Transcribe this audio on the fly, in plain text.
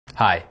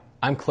Hi,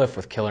 I'm Cliff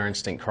with Killer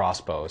Instinct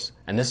Crossbows,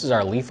 and this is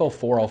our Lethal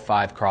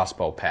 405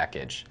 crossbow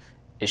package.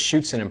 It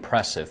shoots an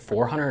impressive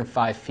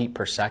 405 feet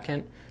per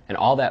second, and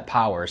all that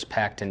power is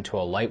packed into a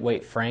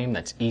lightweight frame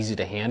that's easy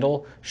to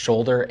handle,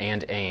 shoulder,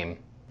 and aim.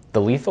 The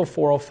Lethal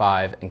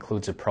 405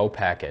 includes a Pro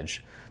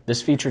package.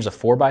 This features a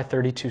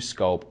 4x32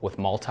 scope with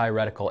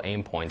multi-reticle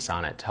aim points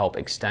on it to help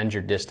extend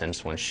your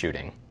distance when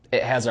shooting.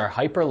 It has our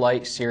Hyper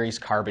Light Series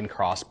carbon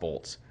cross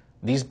bolts.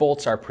 These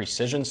bolts are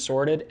precision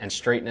sorted and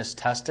straightness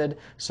tested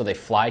so they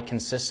fly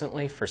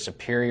consistently for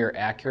superior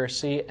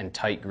accuracy and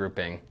tight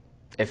grouping.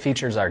 It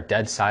features our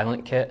Dead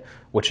Silent kit,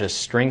 which is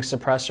string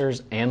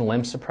suppressors and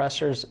limb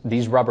suppressors.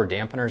 These rubber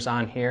dampeners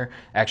on here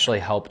actually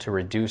help to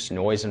reduce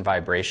noise and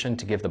vibration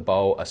to give the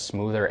bow a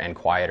smoother and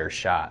quieter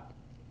shot.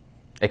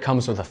 It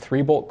comes with a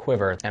 3-bolt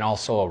quiver and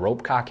also a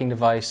rope cocking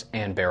device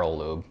and barrel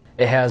lube.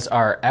 It has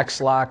our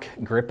X-Lock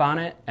grip on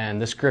it,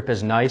 and this grip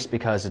is nice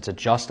because it's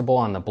adjustable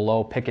on the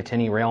below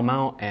Picatinny rail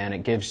mount, and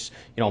it gives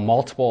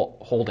multiple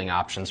holding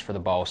options for the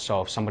bow.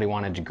 So if somebody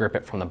wanted to grip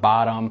it from the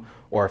bottom,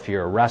 or if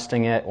you're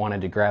resting it,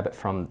 wanted to grab it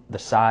from the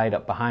side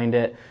up behind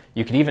it,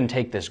 you could even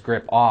take this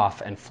grip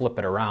off and flip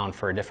it around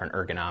for a different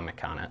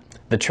ergonomic on it.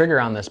 The trigger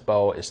on this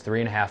bow is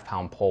 3.5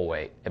 pound pull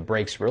weight. It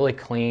breaks really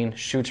clean,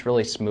 shoots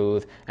really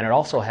smooth, and it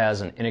also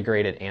has an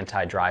integrated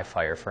anti-dry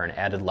fire for an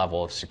added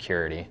level of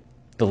security.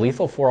 The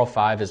Lethal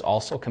 405 is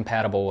also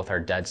compatible with our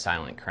Dead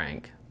Silent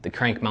crank. The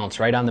crank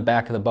mounts right on the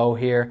back of the bow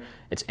here.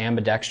 It's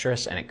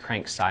ambidextrous and it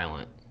cranks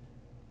silent.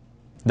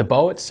 The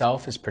bow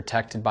itself is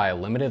protected by a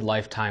limited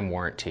lifetime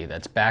warranty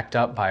that's backed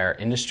up by our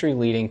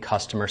industry-leading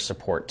customer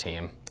support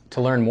team.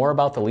 To learn more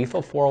about the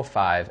Lethal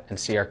 405 and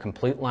see our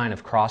complete line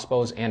of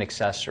crossbows and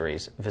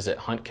accessories, visit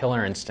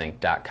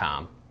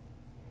huntkillerinstinct.com.